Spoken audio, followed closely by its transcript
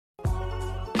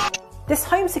This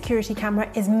home security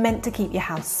camera is meant to keep your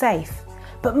house safe.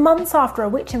 But months after a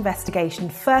witch investigation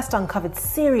first uncovered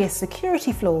serious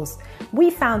security flaws, we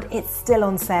found it's still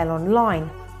on sale online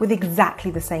with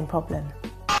exactly the same problem.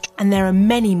 And there are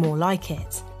many more like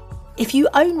it. If you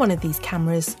own one of these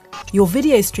cameras, your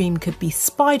video stream could be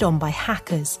spied on by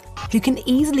hackers who can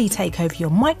easily take over your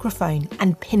microphone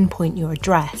and pinpoint your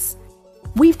address.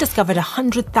 We've discovered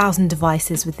 100,000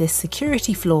 devices with this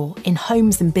security flaw in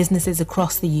homes and businesses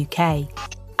across the UK.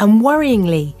 And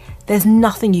worryingly, there's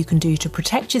nothing you can do to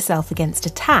protect yourself against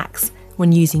attacks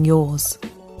when using yours.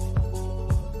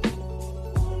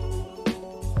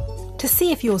 To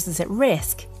see if yours is at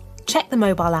risk, check the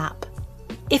mobile app.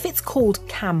 If it's called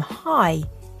Cam High,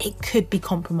 it could be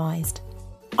compromised.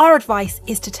 Our advice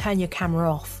is to turn your camera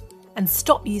off and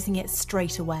stop using it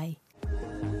straight away.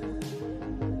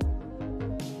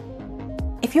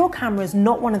 If your camera is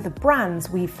not one of the brands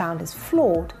we've found is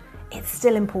flawed, it's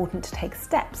still important to take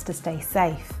steps to stay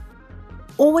safe.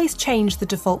 Always change the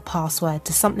default password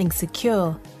to something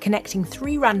secure, connecting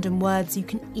 3 random words you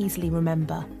can easily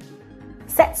remember.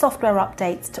 Set software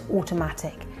updates to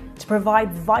automatic to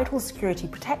provide vital security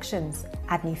protections,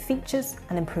 add new features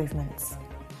and improvements.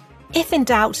 If in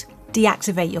doubt,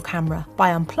 deactivate your camera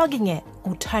by unplugging it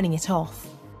or turning it off.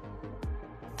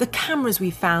 The cameras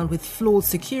we've found with flawed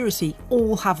security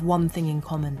all have one thing in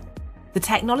common. The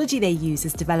technology they use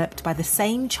is developed by the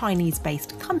same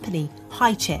Chinese-based company,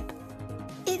 HiChip.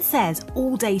 It says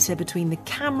all data between the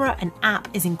camera and app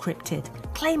is encrypted,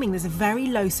 claiming there's a very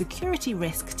low security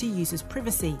risk to users'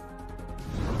 privacy.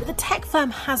 But the tech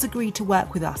firm has agreed to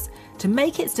work with us to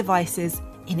make its devices,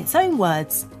 in its own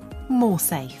words, more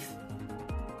safe.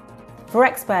 For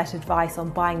expert advice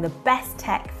on buying the best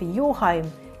tech for your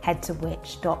home, head to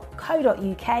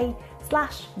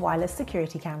which.co.uk/wireless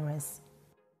security cameras.